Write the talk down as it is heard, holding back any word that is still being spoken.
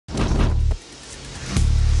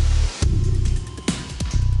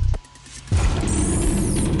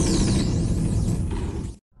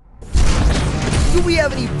Do we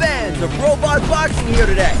have any fans of robot boxing here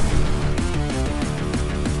today?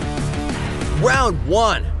 Round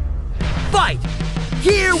 1. Fight!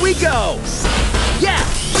 Here we go! Yeah!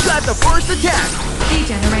 You got the first attack!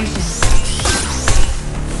 Degeneration.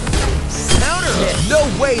 Counter hit! No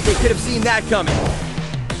way they could have seen that coming!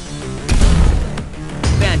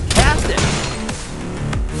 Fantastic!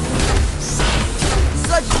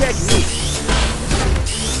 Such technique!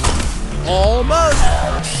 Almost!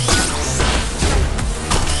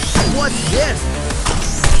 What's this?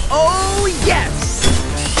 Oh, yes!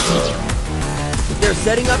 They're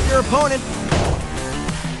setting up their opponent.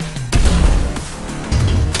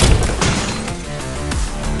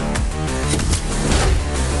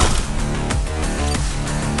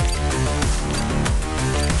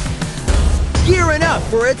 Gearing up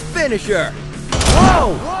for its finisher.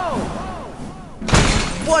 Whoa!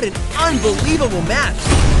 What an unbelievable match!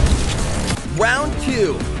 Round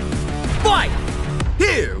 2. Fight!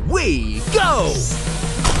 Here we go!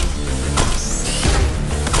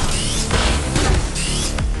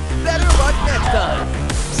 Better luck next time.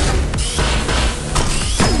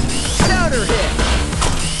 Counter hit.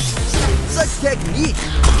 Such technique.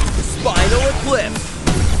 Spinal eclipse.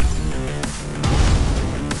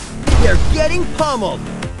 They're getting pummeled.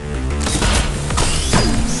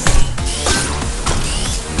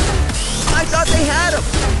 I thought they had him.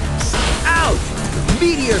 Ouch!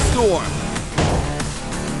 Meteor storm.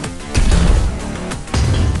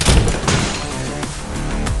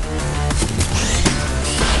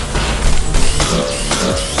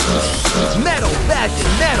 Metal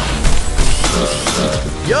bashing metal.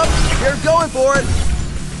 Yup, they're going for it.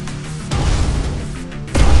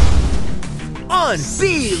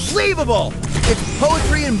 Unbelievable! It's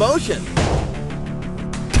poetry in motion.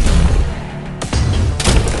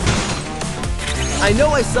 I know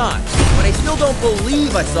I saw it, but I still don't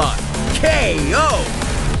believe I saw it. KO!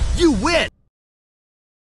 You win!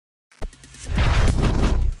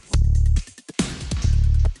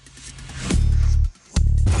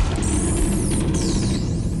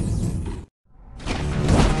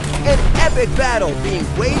 An epic battle being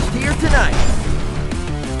waged here tonight.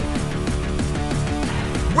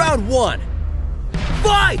 Round 1.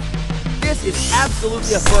 Fight! This is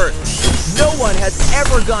absolutely a first. No one has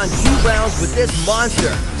ever gone 2 rounds with this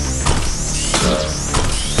monster.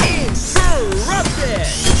 Interrupted!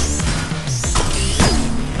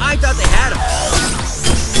 I thought they had him.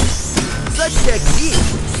 Such technique.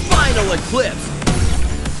 Spinal eclipse.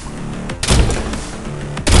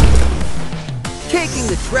 Taking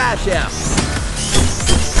the trash out.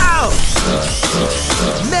 Ouch!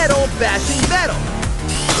 Metal bashing metal.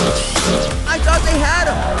 I thought they had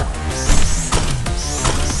him.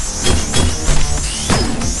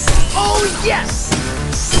 Oh, yes!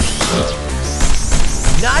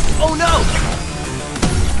 Not, oh no!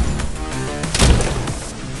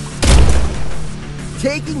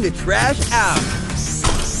 Taking the trash out.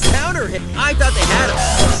 Counter hit. I thought they had him.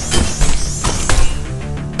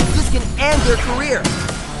 This can end their career.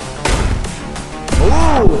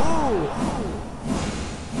 Ooh!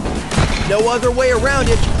 No other way around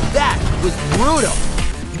it. That was brutal.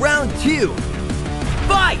 Round 2.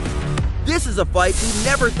 Fight! This is a fight we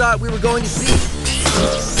never thought we were going to see.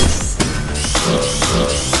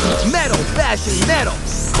 Metal bashing metal.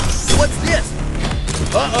 What's this?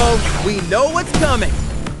 Uh-oh, we know what's coming.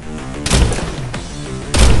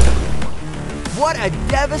 What a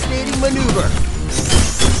devastating maneuver.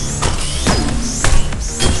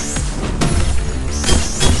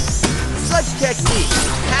 Such technique.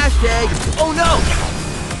 Hashtag, oh no!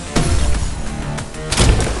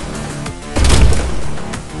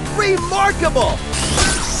 Remarkable!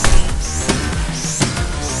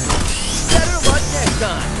 Better luck next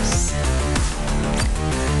time.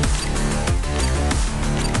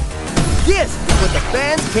 This is what the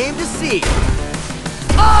fans came to see.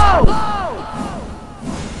 Oh!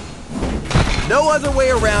 No other way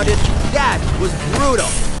around it. That was brutal.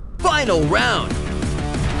 Final round.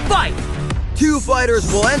 Fight! 2 fighters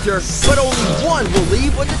will enter, but only one will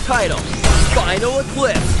leave with the title. Spinal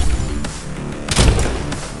eclipse.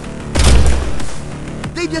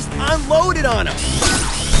 They just unloaded on him.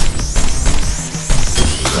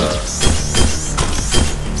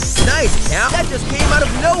 Nice count. That just came out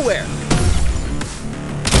of nowhere.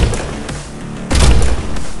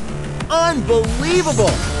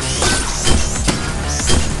 Unbelievable.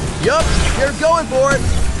 Yup, they're going for it.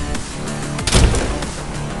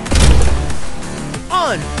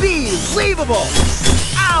 Unbelievable!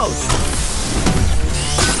 Ouch!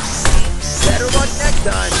 Better luck next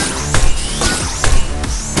time.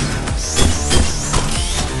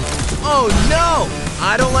 Oh no!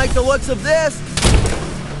 I don't like the looks of this.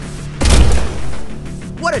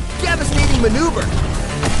 What a devastating maneuver!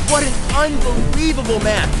 What an unbelievable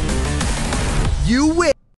match! You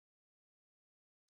win!